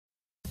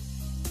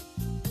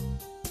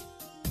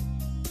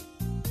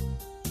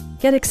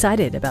Get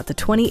excited about the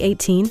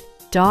 2018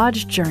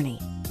 Dodge Journey.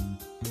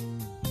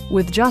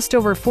 With just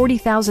over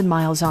 40,000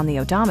 miles on the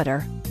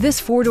odometer,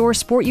 this four-door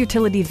sport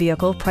utility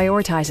vehicle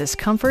prioritizes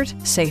comfort,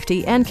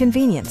 safety, and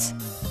convenience.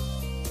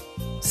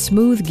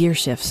 Smooth gear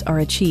shifts are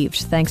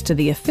achieved thanks to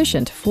the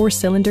efficient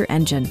four-cylinder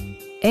engine.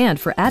 And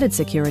for added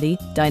security,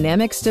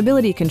 dynamic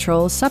stability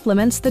control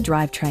supplements the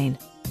drivetrain.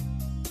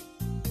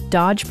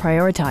 Dodge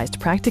prioritized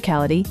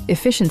practicality,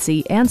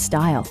 efficiency, and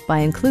style by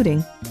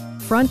including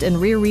front and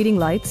rear reading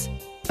lights,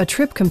 a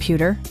trip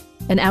computer,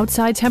 an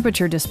outside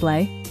temperature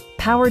display,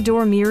 power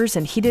door mirrors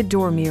and heated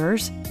door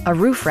mirrors, a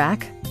roof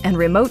rack, and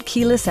remote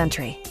keyless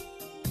entry.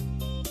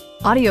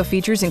 Audio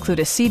features include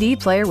a CD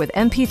player with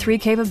MP3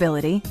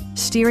 capability,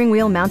 steering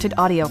wheel mounted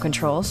audio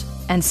controls,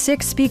 and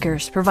 6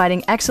 speakers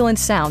providing excellent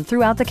sound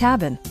throughout the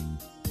cabin.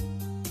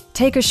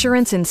 Take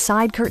assurance in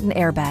side curtain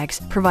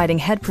airbags, providing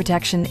head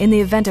protection in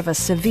the event of a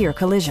severe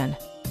collision.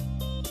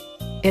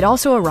 It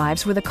also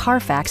arrives with a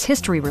Carfax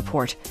history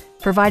report,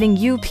 providing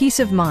you peace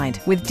of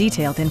mind with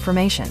detailed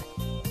information.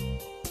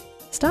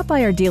 Stop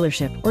by our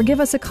dealership or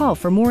give us a call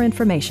for more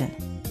information.